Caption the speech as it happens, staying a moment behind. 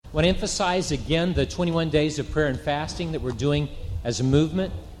I want to emphasize again the 21 days of prayer and fasting that we're doing as a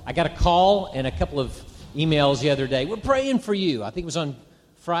movement. I got a call and a couple of emails the other day. We're praying for you. I think it was on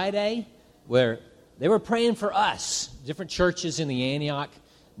Friday where they were praying for us, different churches in the Antioch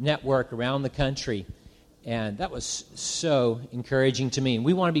network around the country. And that was so encouraging to me. And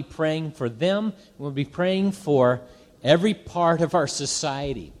we want to be praying for them. We want to be praying for every part of our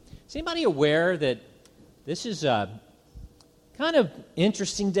society. Is anybody aware that this is kind of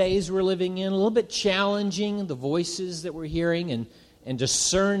interesting days we're living in, a little bit challenging, the voices that we're hearing and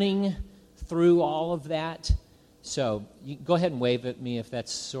discerning through all of that? So you go ahead and wave at me if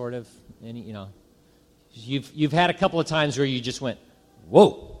that's sort of any, You've had a couple of times where you just went,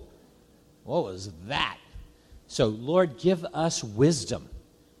 whoa, what was that? So, Lord, give us wisdom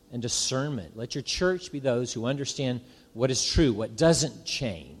and discernment. Let your church be those who understand what is true, what doesn't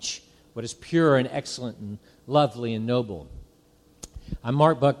change, what is pure and excellent and lovely and noble. I'm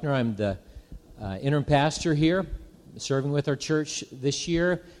Mark Buckner. I'm the interim pastor here, serving with our church this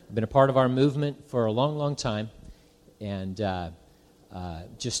year. I've been a part of our movement for a long, long time, and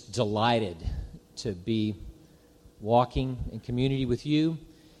just delighted to be walking in community with you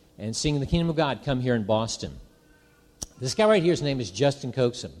and seeing the kingdom of God come here in Boston. This guy right here, his name is Justin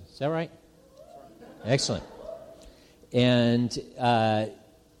Coaxum. Is that right? Excellent. And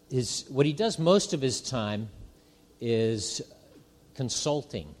what he does most of his time is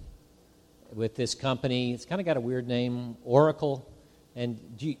consulting with this company. It's kind of got a weird name, Oracle. And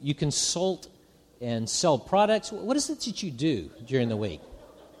you consult and sell products. What is it that you do during the week?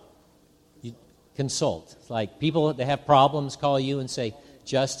 You consult. It's like people that have problems call you and say,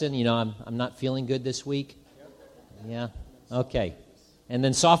 Justin, I'm not feeling good this week. Yeah? Okay. And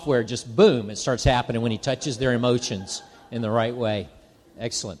then software just, boom, it starts happening when he touches their emotions in the right way.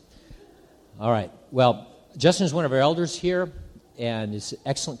 Excellent. All right. Well, Justin is one of our elders here and is an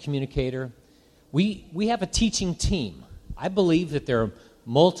excellent communicator. We have a teaching team. I believe that there are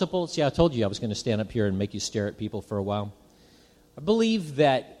multiple. See, I told you I was going to stand up here and make you stare at people for a while. I believe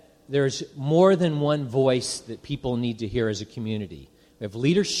that there's more than one voice that people need to hear as a community. We have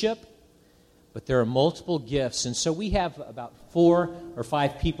leadership, but there are multiple gifts. And so we have about 4 or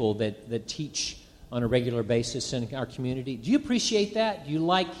 5 people that teach on a regular basis in our community. Do you appreciate that? Do you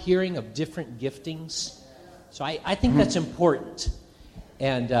like hearing of different giftings? So I think that's important.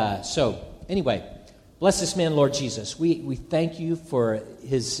 And so anyway, bless this man, Lord Jesus. We thank you for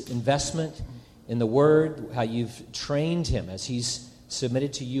his investment in the Word, how you've trained him as he's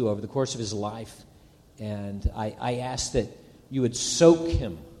submitted to you over the course of his life. And I ask that you would soak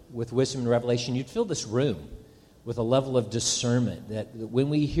him with wisdom and revelation. You'd fill this room with a level of discernment that when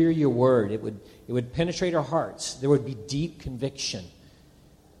we hear your word, it would penetrate our hearts. There would be deep conviction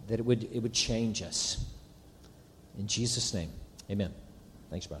that it would change us. In Jesus' name, amen.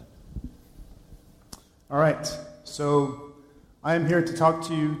 Thanks, brother. All right, so I am here to talk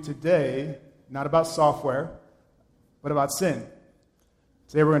to you today, not about software, but about sin.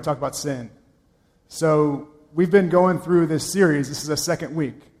 Today we're going to talk about sin. So we've been going through this series. This is the second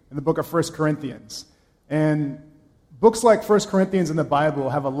week in the book of 1 Corinthians. And books like 1 Corinthians in the Bible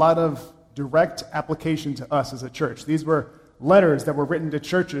have a lot of direct application to us as a church. These were letters that were written to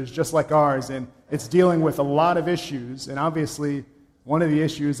churches just like ours, and it's dealing with a lot of issues. And obviously, one of the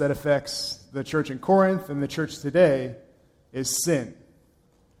issues that affects the church in Corinth and the church today is sin.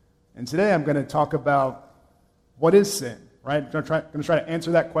 And today I'm going to talk about what is sin, right? I'm going to try to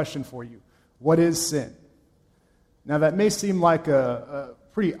answer that question for you. What is sin? Now, that may seem like a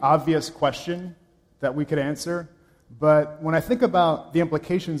pretty obvious question that we could answer, but when I think about the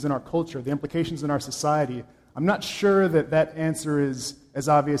implications in our culture, the implications in our society, I'm not sure that answer is as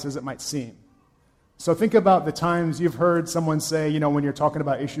obvious as it might seem. So think about the times you've heard someone say, when you're talking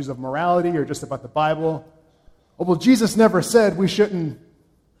about issues of morality or just about the Bible, oh, well, Jesus never said we shouldn't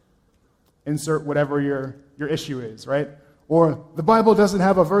insert whatever your issue is, right? Or the Bible doesn't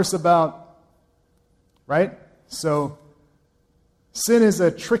have a verse about, right? So sin is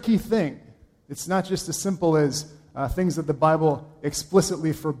a tricky thing. It's not just as simple as things that the Bible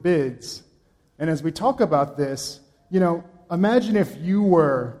explicitly forbids. And as we talk about this, imagine if you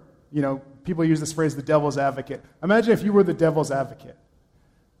were, people use this phrase, the devil's advocate. Imagine if you were the devil's advocate.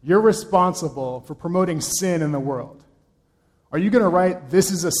 You're responsible for promoting sin in the world. Are you going to write,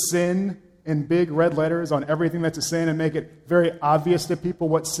 this is a sin, in big red letters on everything that's a sin and make it very obvious to people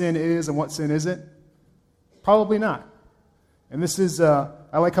what sin is and what sin isn't? Probably not. And this is, I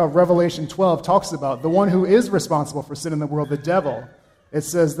like how Revelation 12 talks about the one who is responsible for sin in the world, the devil. It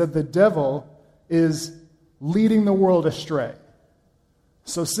says that the devil is leading the world astray.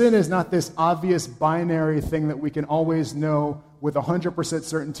 So sin is not this obvious binary thing that we can always know with 100%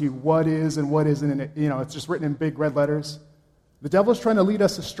 certainty what is and what isn't, and it's just written in big red letters. The devil's trying to lead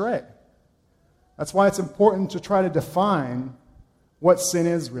us astray. That's why it's important to try to define what sin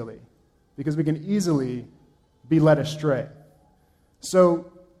is really, because we can easily be led astray.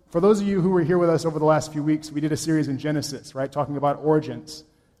 So, for those of you who were here with us over the last few weeks, we did a series in Genesis, right, talking about origins.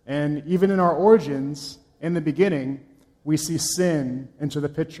 And even in our origins, in the beginning, we see sin enter the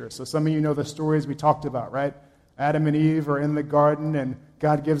picture. So some of you know the stories we talked about, right? Adam and Eve are in the garden, and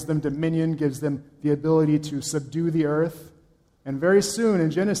God gives them dominion, gives them the ability to subdue the earth. And very soon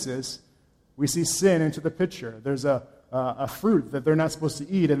in Genesis, we see sin enter the picture. There's a fruit that they're not supposed to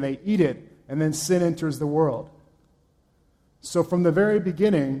eat, and they eat it, and then sin enters the world. So from the very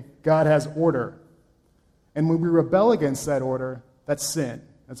beginning, God has order. And when we rebel against that order, that's sin.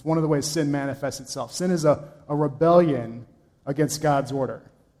 That's one of the ways sin manifests itself. Sin is a rebellion against God's order.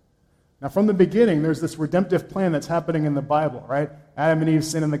 Now, from the beginning, there's this redemptive plan that's happening in the Bible, right? Adam and Eve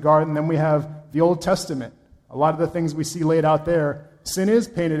sin in the garden. Then we have the Old Testament. A lot of the things we see laid out there, sin is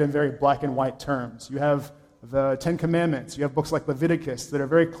painted in very black and white terms. You have the Ten Commandments. You have books like Leviticus that are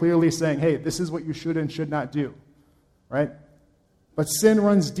very clearly saying, hey, this is what you should and should not do, right? But sin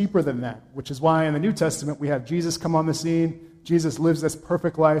runs deeper than that, which is why in the New Testament we have Jesus come on the scene. Jesus lives this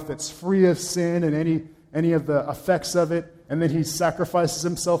perfect life that's free of sin and any of the effects of it, and then he sacrifices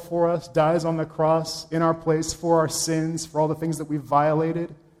himself for us, dies on the cross in our place for our sins, for all the things that we've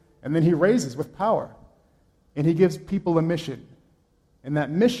violated, and then he raises with power. And he gives people a mission. And that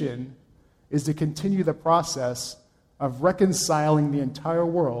mission is to continue the process of reconciling the entire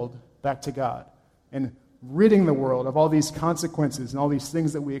world back to God and ridding the world of all these consequences and all these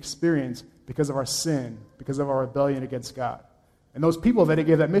things that we experience because of our sin, because of our rebellion against God. And those people that he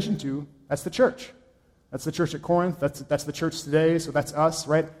gave that mission to, that's the church. That's the church at Corinth. That's the church today, so that's us,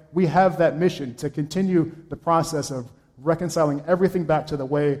 right? We have that mission to continue the process of reconciling everything back to the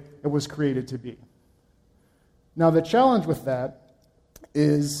way it was created to be. Now, the challenge with that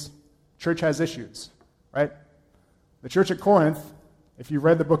is church has issues, right? The church at Corinth, if you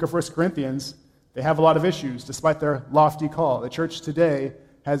read the book of 1 Corinthians, they have a lot of issues, despite their lofty call. The church today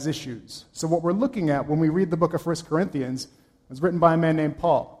has issues. So what we're looking at when we read the book of 1 Corinthians was written by a man named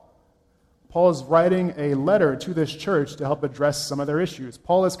Paul. Paul is writing a letter to this church to help address some of their issues.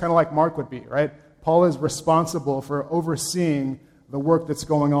 Paul is kind of like Mark would be, right? Paul is responsible for overseeing the work that's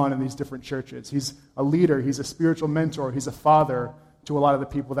going on in these different churches. He's a leader, he's a spiritual mentor, he's a father to a lot of the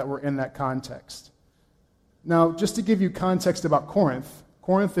people that were in that context. Now, just to give you context about Corinth,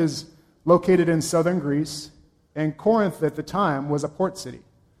 Corinth is located in southern Greece, and Corinth at the time was a port city.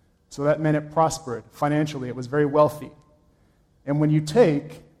 So that meant it prospered financially. It was very wealthy. And when you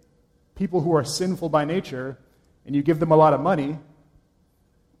take people who are sinful by nature and you give them a lot of money, you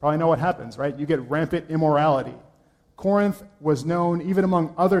probably know what happens, right? You get rampant immorality. Corinth was known, even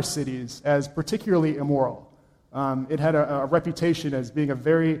among other cities, as particularly immoral. It had a reputation as being a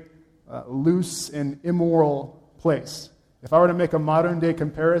very loose and immoral place. If I were to make a modern-day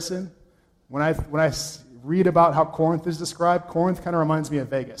comparison, when I read about how Corinth is described, Corinth kind of reminds me of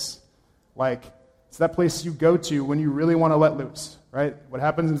Vegas. Like, it's that place you go to when you really want to let loose, right? What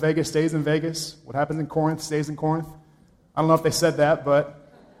happens in Vegas stays in Vegas. What happens in Corinth stays in Corinth. I don't know if they said that, but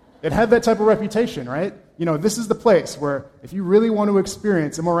it had that type of reputation, right? You know, this is the place where if you really want to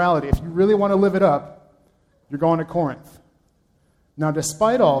experience immorality, if you really want to live it up, you're going to Corinth. Now,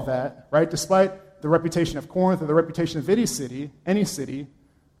 despite all that, right, despite the reputation of Corinth or the reputation of any city,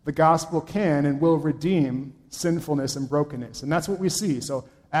 the gospel can and will redeem sinfulness and brokenness. And that's what we see. So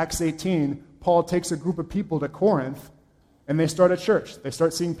Acts 18, Paul takes a group of people to Corinth, and they start a church. They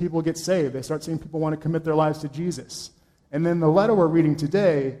start seeing people get saved. They start seeing people want to commit their lives to Jesus. And then the letter we're reading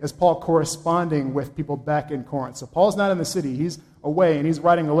today is Paul corresponding with people back in Corinth. So Paul's not in the city. He's away, and he's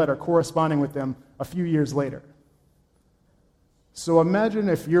writing a letter corresponding with them a few years later. So imagine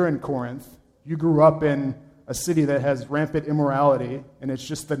if you're in Corinth, you grew up in a city that has rampant immorality, and it's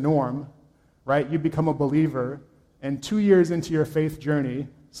just the norm, right? You become a believer, and 2 years into your faith journey,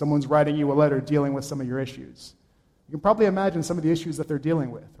 someone's writing you a letter dealing with some of your issues. You can probably imagine some of the issues that they're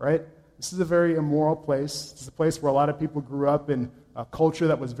dealing with, right? This is a very immoral place. It's a place where a lot of people grew up in a culture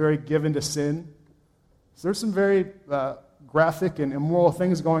that was very given to sin. So there's some very graphic and immoral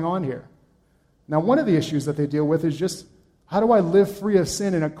things going on here. Now, one of the issues that they deal with is just, how do I live free of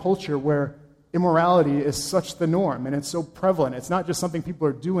sin in a culture where immorality is such the norm and it's so prevalent? It's not just something people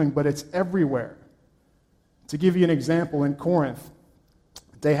are doing, but it's everywhere. To give you an example, in Corinth,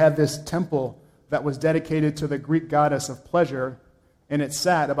 they had this temple that was dedicated to the Greek goddess of pleasure, and it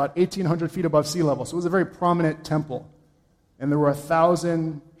sat about 1,800 feet above sea level. So it was a very prominent temple. And there were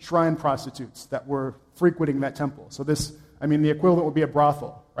 1,000 shrine prostitutes that were frequenting that temple. So this I mean, the equivalent would be a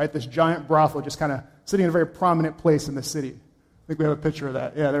brothel, right? This giant brothel just kind of sitting in a very prominent place in the city. I think we have a picture of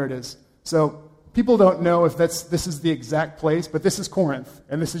that. Yeah, there it is. So people don't know if this is the exact place, but this is Corinth,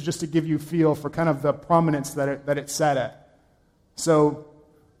 and this is just to give you a feel for kind of the prominence that it sat at. So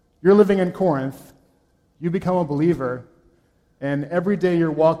you're living in Corinth, you become a believer, and every day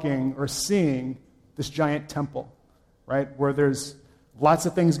you're walking or seeing this giant temple, right, where there's lots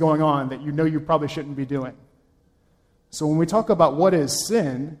of things going on that you know you probably shouldn't be doing. So when we talk about what is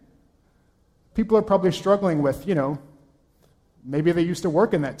sin, people are probably struggling with, maybe they used to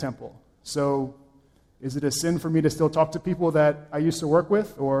work in that temple. So is it a sin for me to still talk to people that I used to work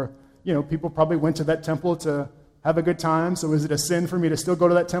with? Or, people probably went to that temple to have a good time. So is it a sin for me to still go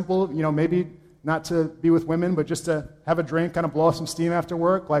to that temple? Maybe not to be with women, but just to have a drink, kind of blow off some steam after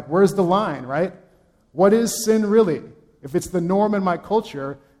work? Like, where's the line, right? What is sin really? If it's the norm in my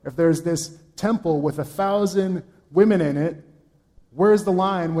culture, if there's this temple with 1,000 women in it, where's the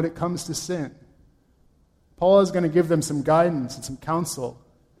line when it comes to sin? Paul is going to give them some guidance and some counsel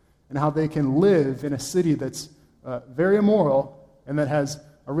and how they can live in a city that's very immoral and that has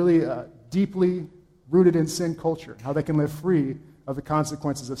a really deeply rooted in sin culture, how they can live free of the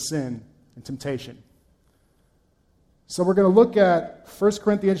consequences of sin and temptation. So we're going to look at 1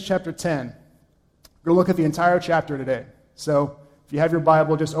 Corinthians chapter 10. We're going to look at the entire chapter today. So if you have your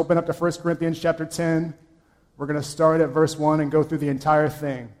Bible, just open up to 1 Corinthians chapter 10. We're going to start at verse 1 and go through the entire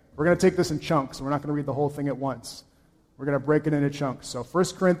thing. We're going to take this in chunks. We're not going to read the whole thing at once. We're going to break it into chunks. So 1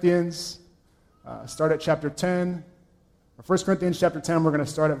 Corinthians, start at chapter 10. Or 1 Corinthians chapter 10, we're going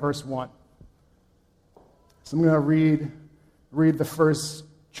to start at verse 1. So I'm going to read the first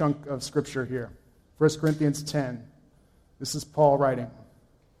chunk of Scripture here. 1 Corinthians 10. This is Paul writing.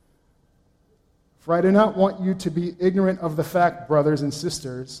 For I do not want you to be ignorant of the fact, brothers and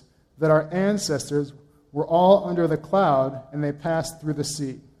sisters, that our ancestors were all under the cloud and they passed through the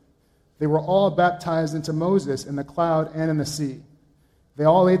sea. They were all baptized into Moses in the cloud and in the sea. They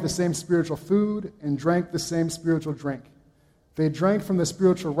all ate the same spiritual food and drank the same spiritual drink. They drank from the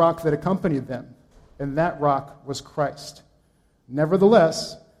spiritual rock that accompanied them, and that rock was Christ.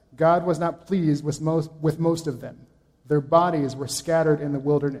 Nevertheless, God was not pleased with most of them. Their bodies were scattered in the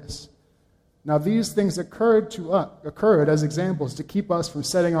wilderness. Now these things occurred as examples to keep us from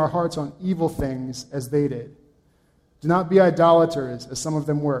setting our hearts on evil things as they did. Do not be idolaters, as some of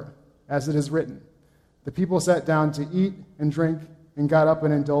them were, as it is written. The people sat down to eat and drink and got up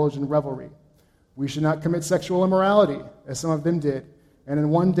and indulged in revelry. We should not commit sexual immorality, as some of them did, and in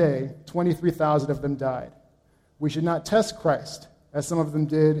one day 23,000 of them died. We should not test Christ, as some of them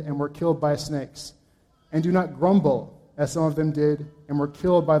did and were killed by snakes. And do not grumble, as some of them did and were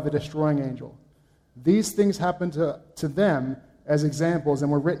killed by the destroying angel. These things happened to them as examples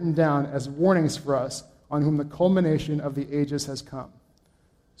and were written down as warnings for us, on whom the culmination of the ages has come.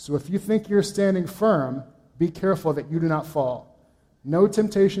 So if you think you're standing firm, be careful that you do not fall. No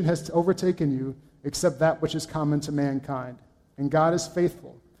temptation has overtaken you except that which is common to mankind. And God is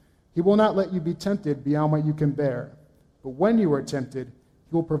faithful. He will not let you be tempted beyond what you can bear. But when you are tempted,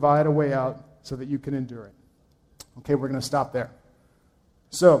 He will provide a way out so that you can endure it. Okay, we're going to stop there.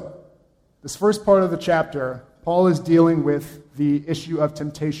 So, this first part of the chapter, Paul is dealing with the issue of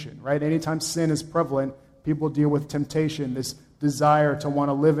temptation, right? Anytime sin is prevalent, people deal with temptation, this desire to want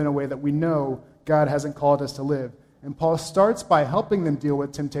to live in a way that we know God hasn't called us to live. And Paul starts by helping them deal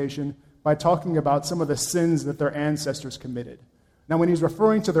with temptation by talking about some of the sins that their ancestors committed. Now, when he's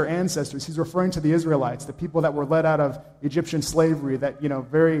referring to their ancestors, he's referring to the Israelites, the people that were led out of Egyptian slavery, that,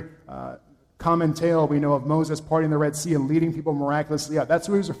 very common tale we know of Moses parting the Red Sea and leading people miraculously out. That's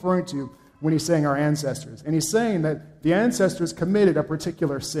what he's referring to when he's saying our ancestors. And he's saying that the ancestors committed a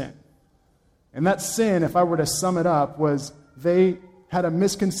particular sin. And that sin, if I were to sum it up, was they had a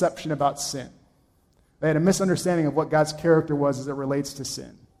misconception about sin. They had a misunderstanding of what God's character was as it relates to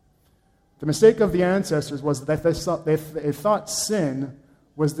sin. The mistake of the ancestors was that they thought sin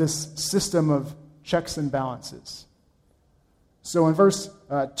was this system of checks and balances. So in verse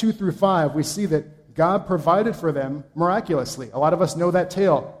 2 through 5, we see that God provided for them miraculously. A lot of us know that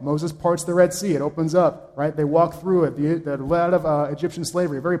tale. Moses parts the Red Sea. It opens up, right? They walk through it. They're led out of Egyptian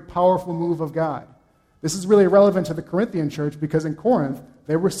slavery. A very powerful move of God. This is really relevant to the Corinthian church because in Corinth,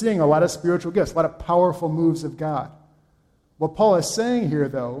 they were seeing a lot of spiritual gifts, a lot of powerful moves of God. What Paul is saying here,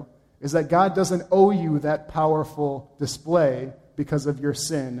 though, is that God doesn't owe you that powerful display because of your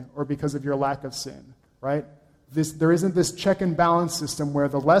sin or because of your lack of sin, right? There isn't this check and balance system where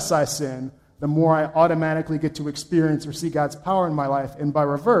the less I sin, the more I automatically get to experience or see God's power in my life. And by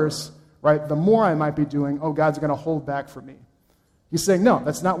reverse, right, the more I might be doing, God's going to hold back for me. He's saying, no,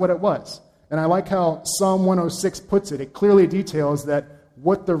 that's not what it was. And I like how Psalm 106 puts it. It clearly details that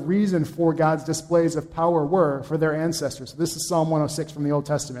what the reason for God's displays of power were for their ancestors. So this is Psalm 106 from the Old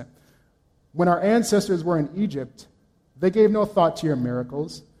Testament. When our ancestors were in Egypt, they gave no thought to your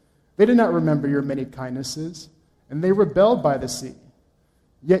miracles. They did not remember your many kindnesses, and they rebelled by the sea.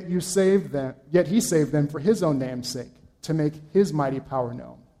 Yet he saved them for his own name's sake, to make his mighty power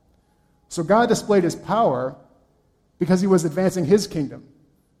known. So God displayed his power because he was advancing his kingdom,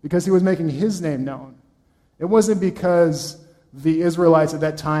 because he was making his name known. It wasn't because the Israelites at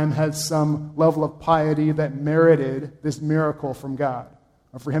that time had some level of piety that merited this miracle from God,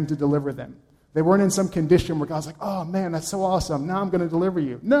 or for him to deliver them. They weren't in some condition where God's like, oh man, that's so awesome, now I'm going to deliver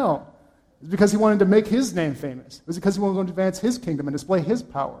you. No, it's because he wanted to make his name famous. It was because he wanted to advance his kingdom and display his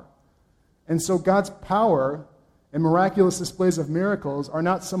power. And so God's power and miraculous displays of miracles are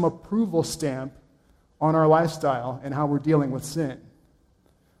not some approval stamp on our lifestyle and how we're dealing with sin.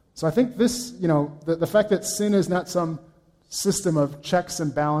 So I think this, the fact that sin is not some system of checks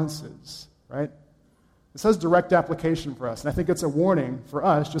and balances, right? This has direct application for us. And I think it's a warning for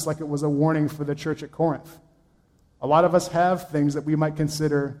us, just like it was a warning for the church at Corinth. A lot of us have things that we might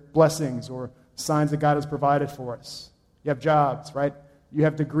consider blessings or signs that God has provided for us. You have jobs, right? You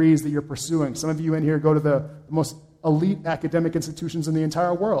have degrees that you're pursuing. Some of you in here go to the most elite academic institutions in the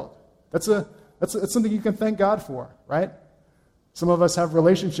entire world. That's something you can thank God for, right? Some of us have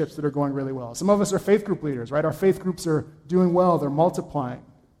relationships that are going really well. Some of us are faith group leaders, right? Our faith groups are doing well. They're multiplying.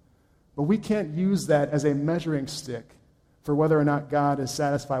 But we can't use that as a measuring stick for whether or not God is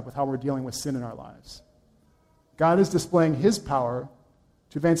satisfied with how we're dealing with sin in our lives. God is displaying his power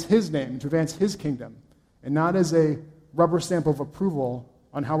to advance his name, to advance his kingdom, and not as a rubber stamp of approval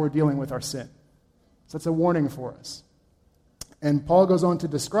on how we're dealing with our sin. So that's a warning for us. And Paul goes on to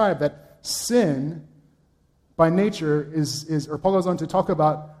describe that sin, by nature, or Paul goes on to talk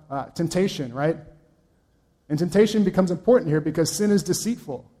about temptation, right? And temptation becomes important here because sin is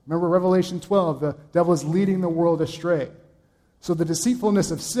deceitful. Remember Revelation 12, the devil is leading the world astray. So the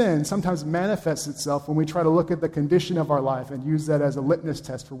deceitfulness of sin sometimes manifests itself when we try to look at the condition of our life and use that as a litmus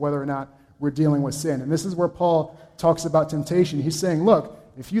test for whether or not we're dealing with sin. And this is where Paul talks about temptation. He's saying, look,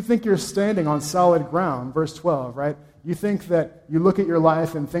 if you think you're standing on solid ground, verse 12, right? You think that you look at your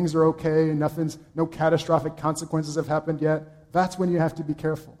life and things are okay and no catastrophic consequences have happened yet, that's when you have to be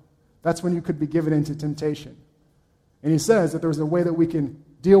careful. That's when you could be given into temptation. And he says that there's a way that we can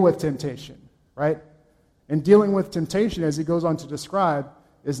deal with temptation, right? And dealing with temptation, as he goes on to describe,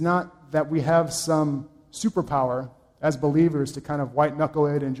 is not that we have some superpower as believers to kind of white-knuckle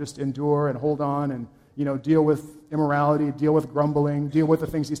it and just endure and hold on and, deal with immorality, deal with grumbling, deal with the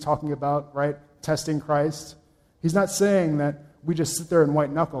things he's talking about, right? Testing Christ. He's not saying that we just sit there and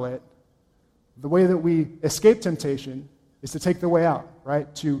white-knuckle it. The way that we escape temptation is to take the way out,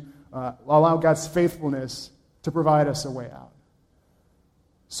 right? To allow God's faithfulness to provide us a way out.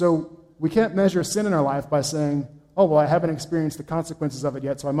 So we can't measure sin in our life by saying, oh, well, I haven't experienced the consequences of it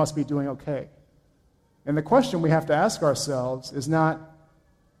yet, so I must be doing okay. And the question we have to ask ourselves is not,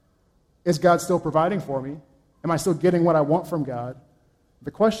 is God still providing for me? Am I still getting what I want from God? The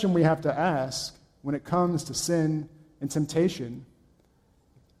question we have to ask when it comes to sin and temptation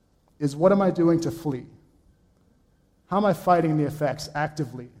is, what am I doing to flee? How am I fighting the effects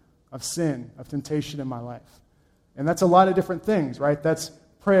actively of sin, of temptation in my life? And that's a lot of different things, right? That's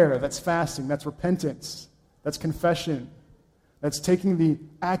prayer, that's fasting, that's repentance, that's confession, that's taking the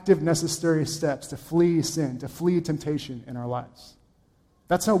active necessary steps to flee sin, to flee temptation in our lives.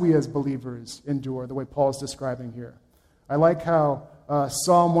 That's how we as believers endure, the way Paul's describing here. I like how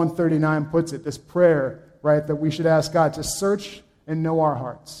Psalm 139 puts it, this prayer, right, that we should ask God to search and know our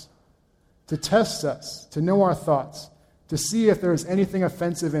hearts, to test us, to know our thoughts, to see if there is anything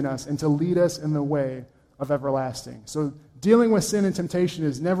offensive in us, and to lead us in the way of everlasting. So dealing with sin and temptation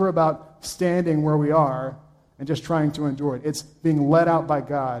is never about standing where we are and just trying to endure it. It's being led out by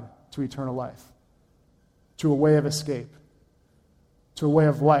God to eternal life, to a way of escape, to a way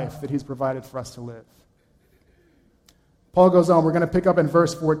of life that he's provided for us to live. Paul goes on, we're going to pick up in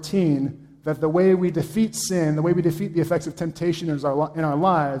verse 14, that the way we defeat sin, the way we defeat the effects of temptation in our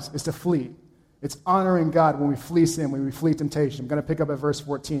lives is to flee. It's honoring God when we flee sin, when we flee temptation. I'm going to pick up at verse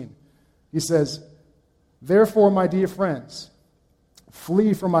 14. He says, therefore, my dear friends,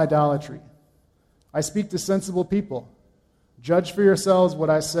 flee from idolatry. I speak to sensible people. Judge for yourselves what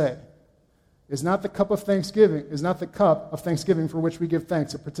I say. Is not the cup of thanksgiving for which we give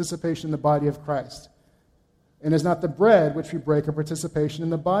thanks a participation in the body of Christ? And is not the bread which we break a participation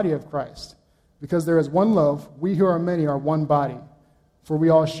in the body of Christ? Because there is one loaf, we who are many are one body, for we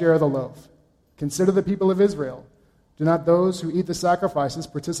all share the loaf. Consider the people of Israel. Do not those who eat the sacrifices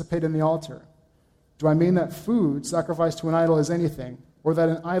participate in the altar? Do I mean that food sacrificed to an idol is anything, or that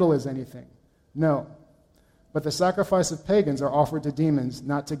an idol is anything? No. But the sacrifice of pagans are offered to demons,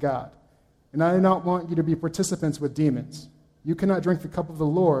 not to God. And I do not want you to be participants with demons. You cannot drink the cup of the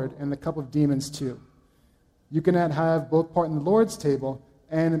Lord and the cup of demons too. You cannot have both part in the Lord's table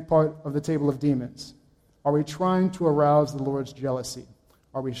and in part of the table of demons. Are we trying to arouse the Lord's jealousy?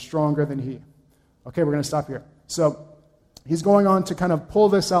 Are we stronger than he? Okay, we're going to stop here. So he's going on to kind of pull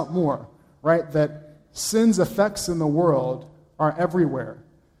this out more, right? That sin's effects in the world are everywhere.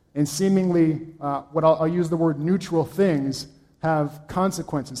 And seemingly, what I'll use the word neutral things have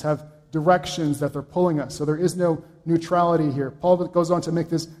consequences, have directions that they're pulling us. So there is no neutrality here. Paul goes on to make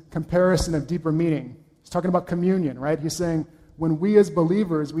this comparison of deeper meaning. He's talking about communion, right? He's saying when we as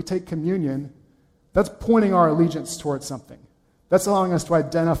believers, we take communion, that's pointing our allegiance towards something. That's allowing us to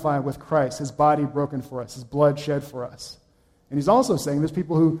identify with Christ, his body broken for us, his blood shed for us. And he's also saying there's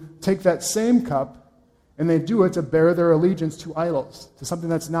people who take that same cup and they do it to bear their allegiance to idols, to something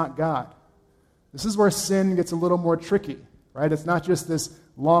that's not God. This is where sin gets a little more tricky, right? It's not just this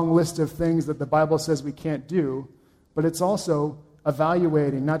long list of things that the Bible says we can't do, but it's also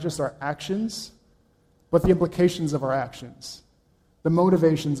evaluating not just our actions, but the implications of our actions, the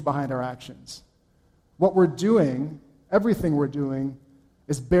motivations behind our actions. What we're doing, everything we're doing,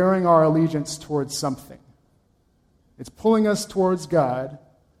 is bearing our allegiance towards something. It's pulling us towards God,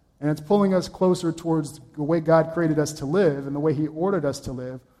 and it's pulling us closer towards the way God created us to live and the way he ordered us to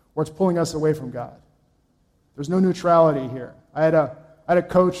live, or it's pulling us away from God. There's no neutrality here. I had a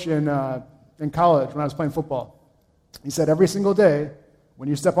coach in college when I was playing football. He said every single day, when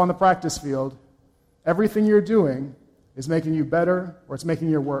you step on the practice field, everything you're doing is making you better or it's making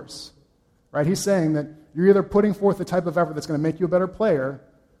you worse. Right? He's saying that you're either putting forth the type of effort that's going to make you a better player,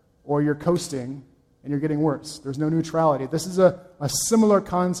 or you're coasting and you're getting worse. There's no neutrality. This is a similar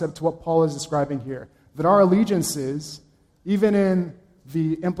concept to what Paul is describing here. That our allegiances, even in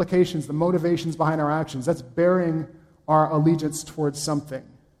the implications, the motivations behind our actions, that's bearing our allegiance towards something.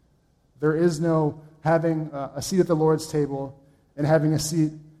 There is no having a seat at the Lord's table and having a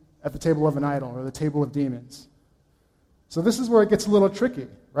seat at the table of an idol or the table of demons. So this is where it gets a little tricky,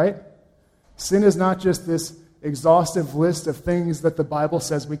 right? Sin is not just this exhaustive list of things that the Bible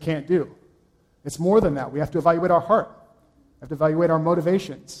says we can't do. It's more than that. We have to evaluate our heart. We have to evaluate our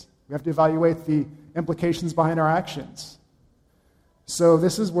motivations. We have to evaluate the implications behind our actions. So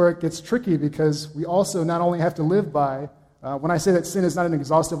this is where it gets tricky, because we also not only have to live by, when I say that sin is not an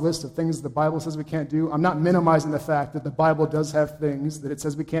exhaustive list of things the Bible says we can't do, I'm not minimizing the fact that the Bible does have things that it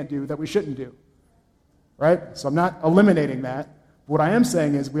says we can't do that we shouldn't do. Right? So I'm not eliminating that. What I am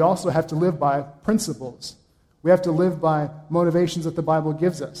saying is we also have to live by principles. We have to live by motivations that the Bible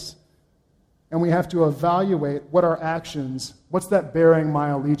gives us. And we have to evaluate what our actions, what's that bearing my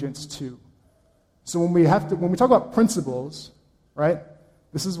allegiance to? So when we talk about principles, right,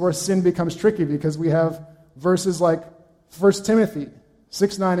 this is where sin becomes tricky, because we have verses like 1 Timothy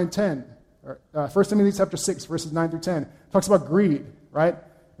 6, 9, and 10. Or, 1 Timothy chapter 6, verses 9 through 10. It talks about greed, right?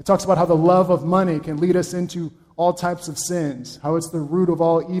 It talks about how the love of money can lead us into all types of sins, how it's the root of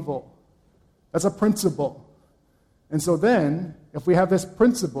all evil. That's a principle. And so then, if we have this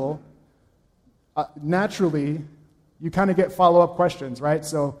principle, naturally, you kind of get follow-up questions, right?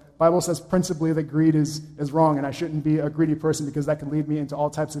 So Bible says principally that greed is wrong, and I shouldn't be a greedy person because that can lead me into all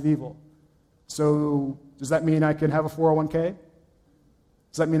types of evil. So does that mean I can have a 401k?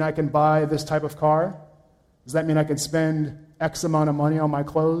 Does that mean I can buy this type of car? Does that mean I can spend X amount of money on my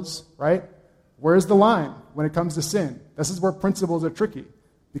clothes, right? Where's the line when it comes to sin? This is where principles are tricky,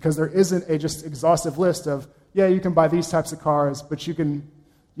 because there isn't a just exhaustive list of, yeah, you can buy these types of cars, but you can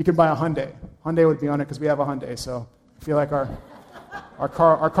buy a Hyundai. Hyundai would be on it because we have a Hyundai, so I feel like our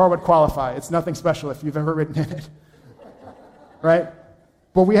car would qualify. It's nothing special if you've ever ridden in it, right?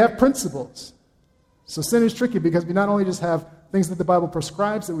 But we have principles. So sin is tricky because we not only just have things that the Bible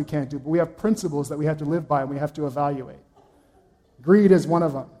prescribes that we can't do, but we have principles that we have to live by and we have to evaluate. Greed is one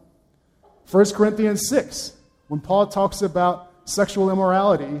of them. 1 Corinthians 6, when Paul talks about sexual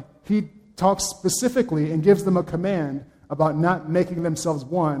immorality, he talks specifically and gives them a command about not making themselves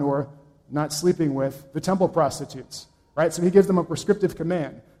one or not sleeping with the temple prostitutes, right? So he gives them a prescriptive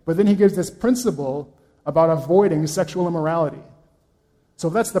command. But then he gives this principle about avoiding sexual immorality. So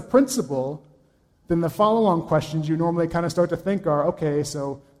if that's the principle, then the follow-on questions you normally kind of start to think are, okay,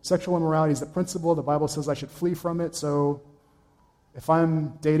 so sexual immorality is the principle. The Bible says I should flee from it. So if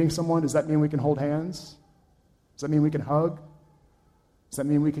I'm dating someone, does that mean we can hold hands? Does that mean we can hug? Does that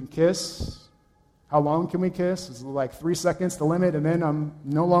mean we can kiss? How long can we kiss? Is it like 3 seconds, the limit, and then I'm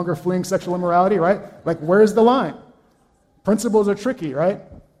no longer fleeing sexual immorality, right? Like, where's the line? Principles are tricky, right?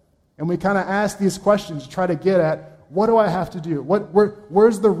 And we kind of ask these questions to try to get at, what do I have to do?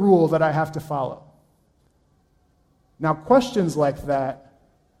 Where's the rule that I have to follow? Now, questions like that,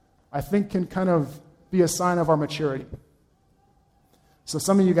 I think, can kind of be a sign of our maturity. So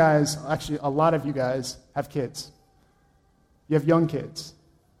some of you guys, actually a lot of you guys, have kids. You have young kids.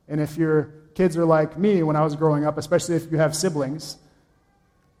 And if your kids are like me when I was growing up, especially if you have siblings,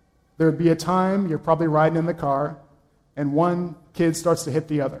 there would be a time you're probably riding in the car, and one kid starts to hit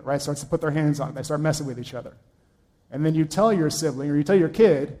the other, right? Starts to put their hands on it. They start messing with each other. And then you tell your sibling, or you tell your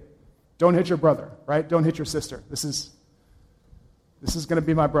kid, don't hit your brother, right? Don't hit your sister. This is going to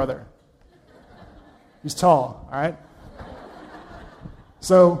be my brother. He's tall, all right?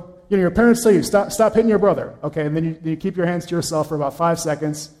 So, your parents tell you, stop hitting your brother, okay? And then you keep your hands to yourself for about 5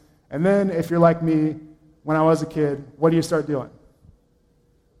 seconds. And then, if you're like me, when I was a kid, what do you start doing?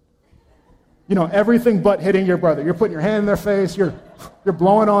 Everything but hitting your brother. You're putting your hand in their face. You're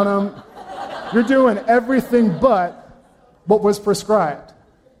blowing on them. You're doing everything but what was prescribed,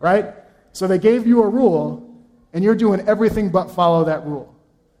 right? So they gave you a rule, and you're doing everything but follow that rule.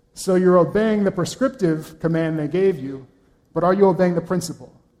 So you're obeying the prescriptive command they gave you, but are you obeying the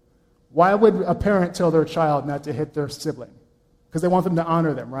principle? Why would a parent tell their child not to hit their sibling? Because they want them to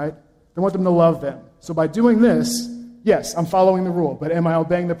honor them, right? They want them to love them. So by doing this, yes, I'm following the rule, but am I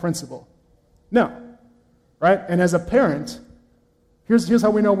obeying the principle? No, right? And as a parent, here's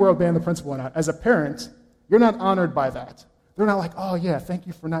how we know we're obeying the principle or not. As a parent, you're not honored by that. They're not like, oh yeah, thank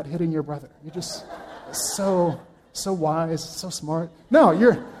you for not hitting your brother. You're just so wise, so smart. No,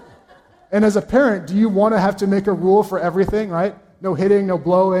 and as a parent, do you want to have to make a rule for everything, right? No hitting, no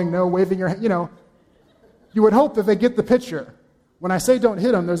blowing, no waving your hand, You would hope that they get the picture. When I say don't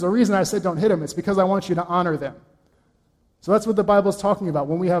hit them, there's a reason I said don't hit them. It's because I want you to honor them. So that's what the Bible is talking about.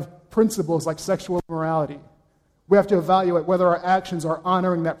 When we have principles like sexual morality, we have to evaluate whether our actions are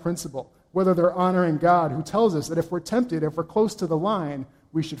honoring that principle, whether they're honoring God, who tells us that if we're tempted, if we're close to the line,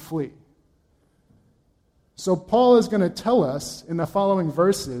 we should flee. So Paul is going to tell us in the following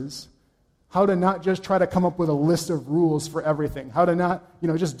verses how to not just try to come up with a list of rules for everything, how to not,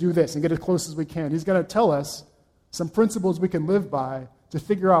 just do this and get as close as we can. He's going to tell us some principles we can live by to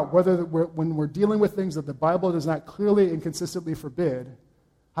figure out whether when we're dealing with things that the Bible does not clearly and consistently forbid,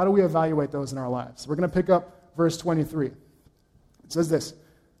 how do we evaluate those in our lives? We're going to pick up verse 23. It says this,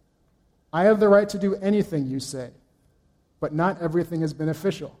 I have the right to do anything you say, but not everything is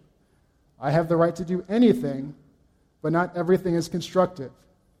beneficial. I have the right to do anything, but not everything is constructive.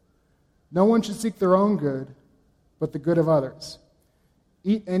 No one should seek their own good, but the good of others.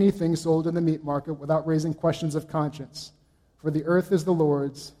 Eat anything sold in the meat market without raising questions of conscience, for the earth is the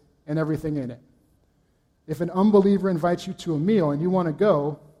Lord's and everything in it. If an unbeliever invites you to a meal and you want to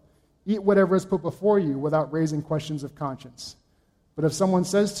go, eat whatever is put before you without raising questions of conscience. But if someone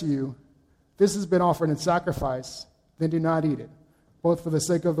says to you, this has been offered in sacrifice, then do not eat it, both for the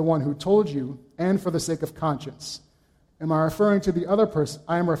sake of the one who told you and for the sake of conscience. I am referring to the other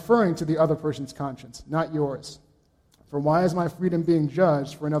person's conscience, not yours. For why is my freedom being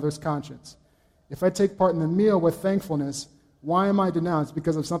judged for another's conscience? If I take part in the meal with thankfulness, why am I denounced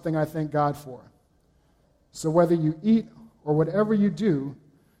because of something I thank God for? So whether you eat or whatever you do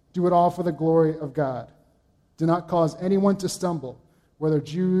it all for the glory of God. Do not cause anyone to stumble, whether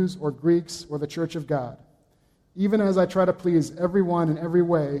Jews or Greeks or the church of God. Even as I try to please everyone in every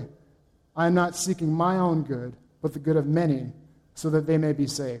way, I am not seeking my own good, but the good of many, so that they may be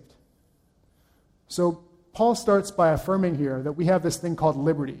saved. So Paul starts by affirming here that we have this thing called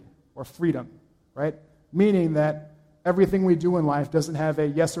liberty or freedom, right? Meaning that everything we do in life doesn't have a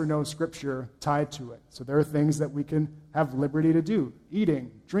yes or no scripture tied to it. So there are things that we can have liberty to do,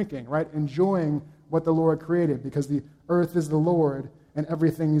 eating, drinking, right? Enjoying what the Lord created, because the earth is the Lord and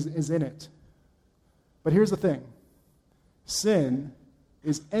everything is in it. But here's the thing. Sin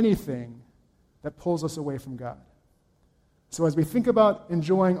is anything that pulls us away from God. So as we think about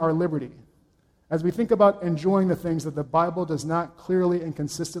enjoying our liberty, as we think about enjoying the things that the Bible does not clearly and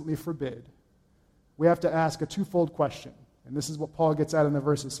consistently forbid, we have to ask a twofold question. And this is what Paul gets at in the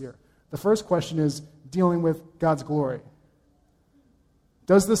verses here. The first question is dealing with God's glory.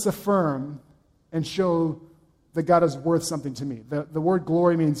 Does this affirm and show that God is worth something to me? The word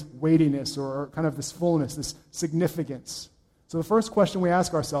glory means weightiness or kind of this fullness, this significance. So the first question we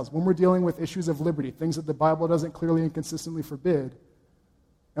ask ourselves when we're dealing with issues of liberty, things that the Bible doesn't clearly and consistently forbid,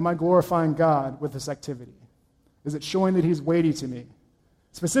 am I glorifying God with this activity? Is it showing that he's weighty to me?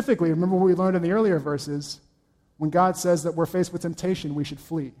 Specifically, remember what we learned in the earlier verses, when God says that we're faced with temptation, we should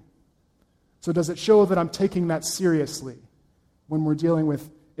flee. So does it show that I'm taking that seriously when we're dealing with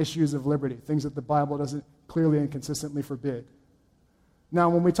issues of liberty, things that the Bible doesn't clearly and consistently forbid. Now,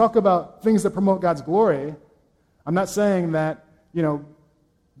 when we talk about things that promote God's glory, I'm not saying that,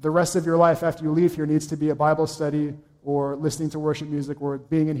 the rest of your life after you leave here needs to be a Bible study or listening to worship music or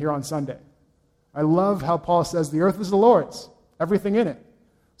being in here on Sunday. I love how Paul says the earth is the Lord's, everything in it.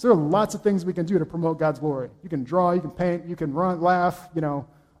 So there are lots of things we can do to promote God's glory. You can draw, you can paint, you can run, laugh. I'm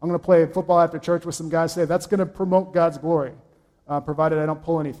going to play football after church with some guys today. That's going to promote God's glory, provided I don't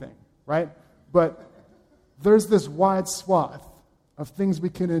pull anything, right? But there's this wide swath of things we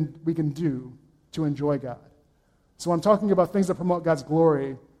can do to enjoy God. So when I'm talking about things that promote God's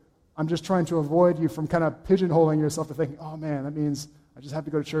glory, I'm just trying to avoid you from kind of pigeonholing yourself to thinking, oh man, that means I just have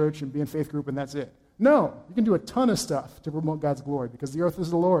to go to church and be in faith group and that's it. No, you can do a ton of stuff to promote God's glory because the earth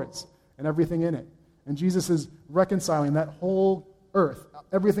is the Lord's and everything in it. And Jesus is reconciling that whole earth,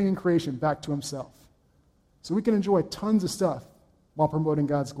 everything in creation, back to himself. So we can enjoy tons of stuff while promoting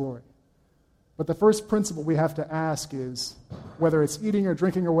God's glory. But the first principle we have to ask is, whether it's eating or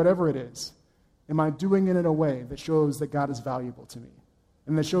drinking or whatever it is, am I doing it in a way that shows that God is valuable to me?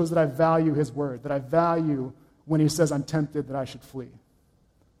 And that shows that I value his word, that I value when he says I'm tempted that I should flee.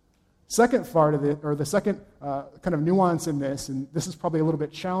 Second part of it, or the second kind of nuance in this, and this is probably a little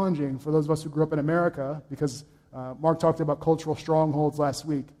bit challenging for those of us who grew up in America, because Mark talked about cultural strongholds last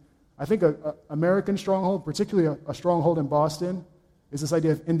week. I think an American stronghold, particularly a stronghold in Boston, is this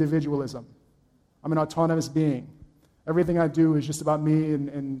idea of individualism. I'm an autonomous being. Everything I do is just about me,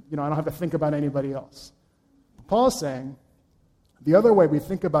 and I don't have to think about anybody else. Paul's saying, the other way we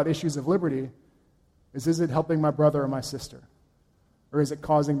think about issues of liberty is it helping my brother or my sister? Or is it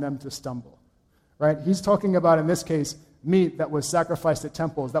causing them to stumble? Right? He's talking about, in this case, meat that was sacrificed at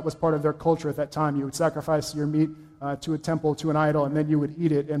temples. That was part of their culture at that time. You would sacrifice your meat to a temple, to an idol, and then you would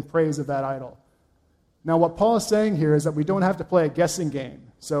eat it in praise of that idol. Now, what Paul is saying here is that we don't have to play a guessing game.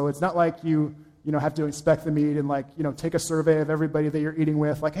 So it's not like you have to inspect the meat and take a survey of everybody that you're eating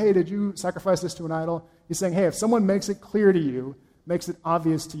with. Like, hey, did you sacrifice this to an idol? He's saying, hey, if someone makes it clear to you, makes it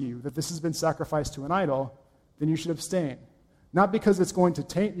obvious to you that this has been sacrificed to an idol, then you should abstain. Not because it's going to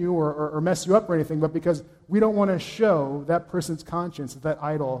taint you or mess you up or anything, but because we don't want to show that person's conscience that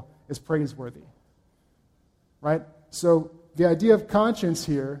idol is praiseworthy. Right? So the idea of conscience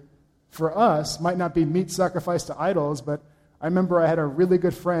here, for us, might not be meat sacrificed to idols, but I remember I had a really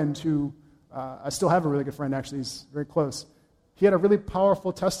good friend who, I still have a really good friend actually, he's very close. He had a really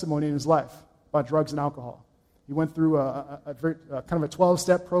powerful testimony in his life about drugs and alcohol. He went through a kind of a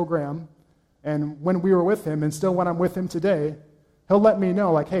 12-step program, and when we were with him, and still when I'm with him today, he'll let me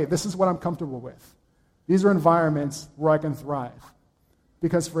know, hey, this is what I'm comfortable with. These are environments where I can thrive.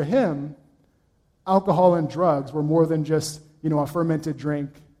 Because for him, alcohol and drugs were more than just, a fermented drink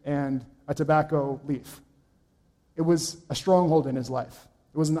and a tobacco leaf. It was a stronghold in his life.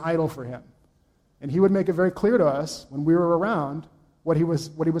 It was an idol for him. And he would make it very clear to us when we were around what he was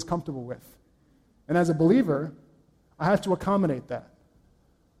comfortable with. And as a believer, I have to accommodate that.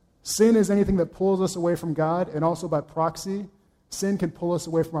 Sin is anything that pulls us away from God, and also by proxy, sin can pull us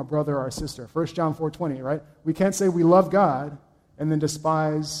away from our brother or our sister. 1 John 4:20, right? We can't say we love God and then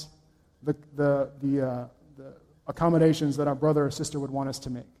despise the accommodations that our brother or sister would want us to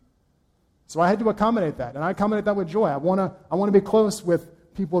make. So I had to accommodate that, and I accommodate that with joy. I want to be close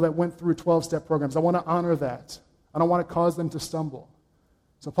with people that went through 12-step programs. I want to honor that. I don't want to cause them to stumble.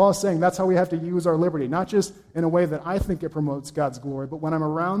 So Paul is saying that's how we have to use our liberty, not just in a way that I think it promotes God's glory, but when I'm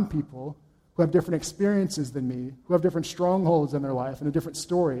around people who have different experiences than me, who have different strongholds in their life and a different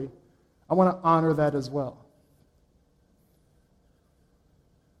story, I want to honor that as well.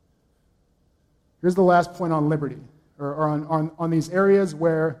 Here's the last point on liberty, or on these areas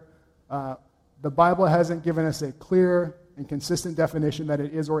where the Bible hasn't given us a clear and consistent definition that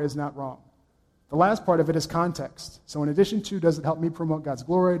it is or is not wrong. The last part of it is context. So in addition to, does it help me promote God's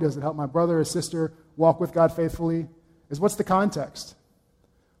glory? Does it help my brother or sister walk with God faithfully? Is what's the context?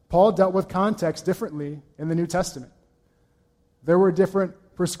 Paul dealt with context differently in the New Testament. There were different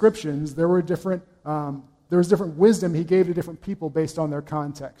prescriptions. There was different wisdom he gave to different people based on their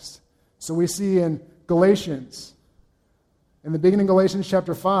context. So we see in Galatians, in the beginning of Galatians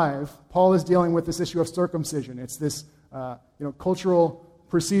chapter 5, Paul is dealing with this issue of circumcision. It's this cultural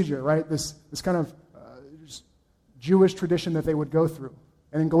procedure, right? This kind of Jewish tradition that they would go through.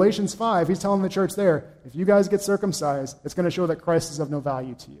 And in Galatians 5, he's telling the church there, if you guys get circumcised, it's going to show that Christ is of no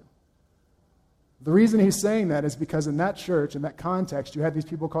value to you. The reason he's saying that is because in that church, in that context, you had these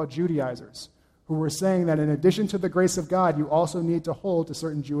people called Judaizers who were saying that in addition to the grace of God, you also need to hold to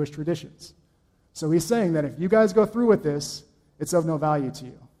certain Jewish traditions. So he's saying that if you guys go through with this, it's of no value to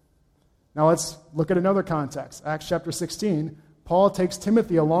you. Now let's look at another context. Acts chapter 16, Paul takes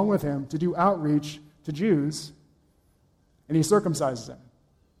Timothy along with him to do outreach to Jews, and he circumcises them.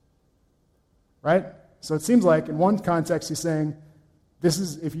 Right? So it seems like in one context he's saying,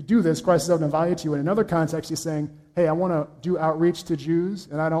 if you do this, Christ is of no value to you. In another context he's saying, hey, I want to do outreach to Jews,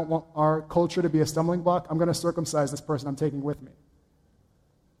 and I don't want our culture to be a stumbling block. I'm going to circumcise this person I'm taking with me.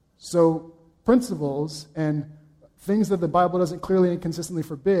 So principles and things that the Bible doesn't clearly and consistently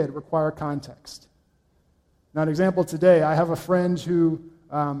forbid require context. Now, an example today, I have a friend who,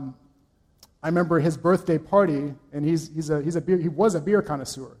 I remember his birthday party, and he was a beer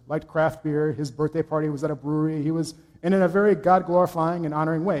connoisseur, liked craft beer. His birthday party was at a brewery. He was, and in a very God-glorifying and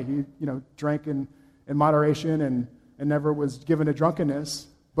honoring way. He, drank in moderation and never was given to drunkenness.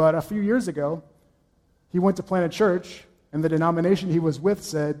 But a few years ago, he went to plant a church, and the denomination he was with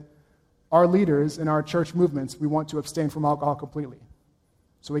said, our leaders in our church movements, we want to abstain from alcohol completely.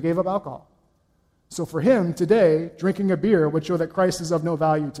 So he gave up alcohol. So for him, today, drinking a beer would show that Christ is of no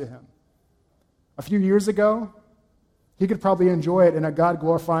value to him. A few years ago, he could probably enjoy it in a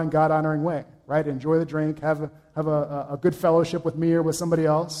God-glorifying, God-honoring way, right? Enjoy the drink, have a good fellowship with me or with somebody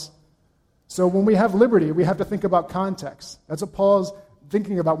else. So when we have liberty, we have to think about context. That's what Paul's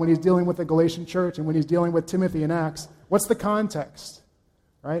thinking about when he's dealing with the Galatian church and when he's dealing with Timothy in Acts. What's the context,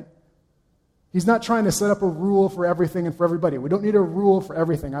 right? He's not trying to set up a rule for everything and for everybody. We don't need a rule for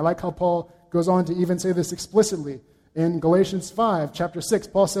everything. I like how Paul goes on to even say this explicitly. In Galatians 5, chapter 6,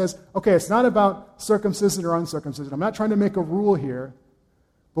 Paul says, okay, it's not about circumcision or uncircumcision. I'm not trying to make a rule here,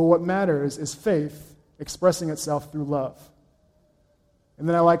 but what matters is faith expressing itself through love. And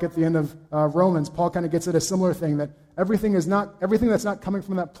then I like at the end of Romans, Paul kind of gets at a similar thing, that everything that's not coming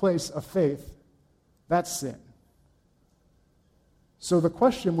from that place of faith, that's sin. So the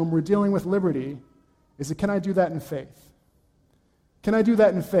question when we're dealing with liberty is, can I do that in faith? Can I do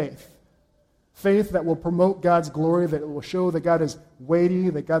that in faith? Faith that will promote God's glory, that will show that God is weighty,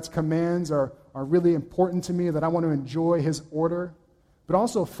 that God's commands are really important to me, that I want to enjoy his order, but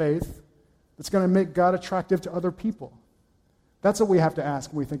also faith that's going to make God attractive to other people. That's what we have to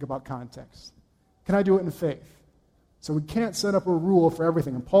ask when we think about context. Can I do it in faith? So we can't set up a rule for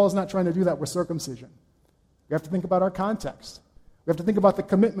everything, and Paul's not trying to do that with circumcision. We have to think about our context. We have to think about the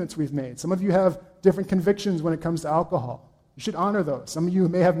commitments we've made. Some of you have different convictions when it comes to alcohol. You should honor those. Some of you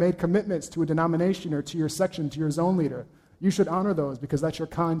may have made commitments to a denomination or to your section, to your zone leader. You should honor those because that's your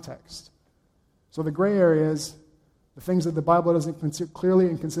context. So the gray areas, the things that the Bible doesn't clearly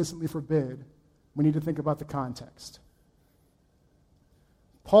and consistently forbid, we need to think about the context.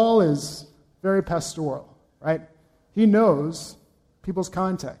 Paul is very pastoral, right? He knows people's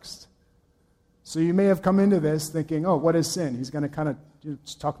context. So you may have come into this thinking, oh, what is sin? He's going to kind of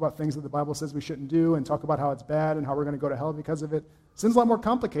talk about things that the Bible says we shouldn't do and talk about how it's bad and how we're going to go to hell because of it. Sin's a lot more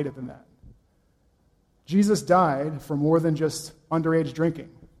complicated than that. Jesus died for more than just underage drinking,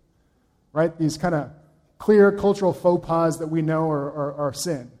 right? These kind of clear cultural faux pas that we know are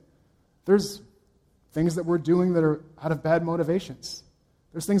sin. There's things that we're doing that are out of bad motivations.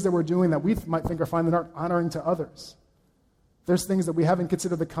 There's things that we're doing that we might think are fine that aren't honoring to others. There's things that we haven't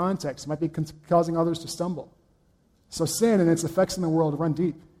considered the context, might be causing others to stumble. So sin and its effects in the world run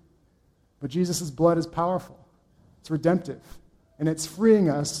deep. But Jesus' blood is powerful. It's redemptive. And it's freeing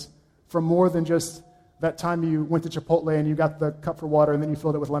us from more than just that time you went to Chipotle and you got the cup for water and then you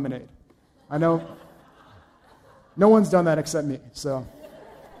filled it with lemonade. I know no one's done that except me, so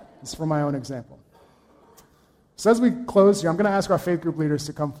it's from my own example. So as we close here, I'm going to ask our faith group leaders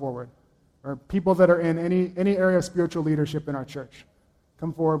to come forward, or people that are in any area of spiritual leadership in our church.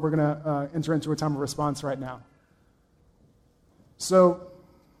 Come forward. We're going to enter into a time of response right now. So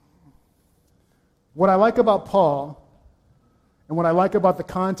what I like about Paul and what I like about the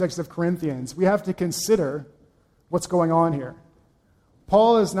context of Corinthians, we have to consider what's going on here.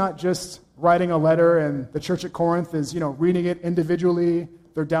 Paul is not just writing a letter and the church at Corinth is, reading it individually.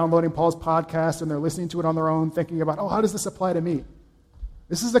 They're downloading Paul's podcast and they're listening to it on their own, thinking about, how does this apply to me?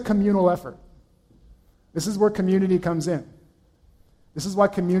 This is a communal effort. This is where community comes in. This is why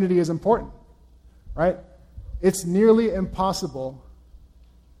community is important, right? It's nearly impossible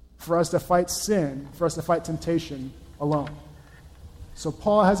for us to fight sin, for us to fight temptation alone. So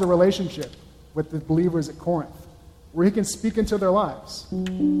Paul has a relationship with the believers at Corinth where he can speak into their lives.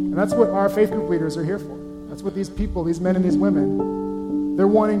 And that's what our faith group leaders are here for. That's what these people, these men and these women, they're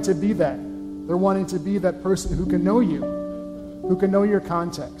wanting to be that. They're wanting to be that person who can know you, who can know your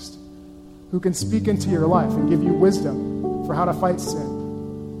context, who can speak into your life and give you wisdom for how to fight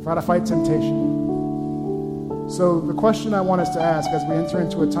sin, for how to fight temptation. So the question I want us to ask as we enter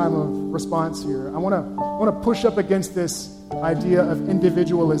into a time of response here, I want to push up against this idea of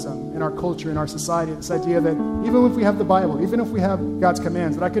individualism in our culture, in our society, this idea that even if we have the Bible, even if we have God's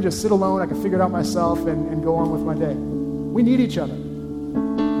commands, that I could just sit alone, I can figure it out myself and go on with my day. We need each other.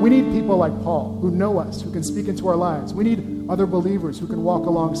 We need people like Paul who know us, who can speak into our lives. We need other believers who can walk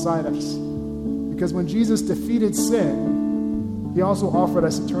alongside us. Because when Jesus defeated sin, he also offered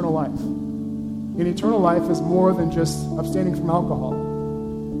us eternal life. And eternal life is more than just abstaining from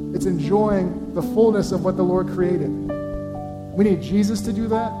alcohol. It's enjoying the fullness of what the Lord created. We need Jesus to do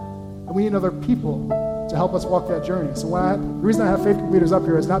that, and we need other people to help us walk that journey. So the reason I have faith group leaders up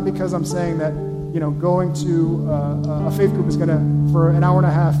here is not because I'm saying that going to a faith group is going to, for an hour and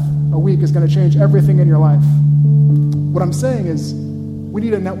a half a week, is going to change everything in your life. What I'm saying is we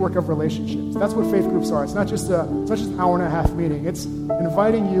need a network of relationships. That's what faith groups are. It's not just an hour and a half meeting. It's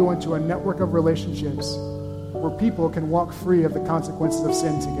inviting you into a network of relationships where people can walk free of the consequences of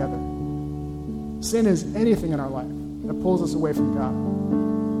sin together. Sin is anything in our life that pulls us away from God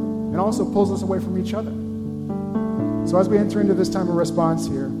and also pulls us away from each other. So as we enter into this time of response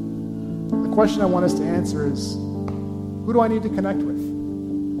here, the question I want us to answer is, who do I need to connect with?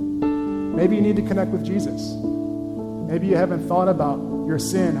 Maybe you need to connect with Jesus. Maybe you haven't thought about your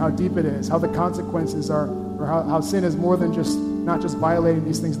sin, how deep it is, how the consequences are, or how sin is more than not just violating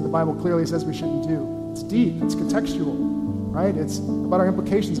these things that the Bible clearly says we shouldn't do. It's deep, it's contextual, right? It's about our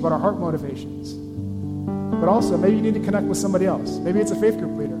implications, about our heart motivations. But also, maybe you need to connect with somebody else. Maybe it's a faith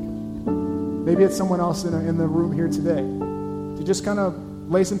group leader. Maybe it's someone else in the room here today. To just kind of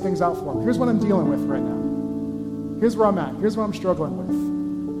lay some things out for them. Here's what I'm dealing with right now. Here's where I'm at. Here's what I'm struggling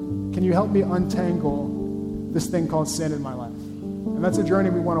with. Can you help me untangle this thing called sin in my life? And that's a journey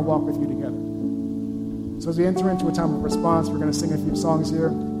we want to walk with you together. So as we enter into a time of response, we're going to sing a few songs here.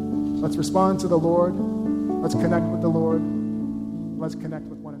 Let's respond to the Lord. Let's connect with the Lord. Let's connect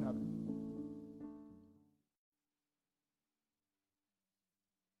with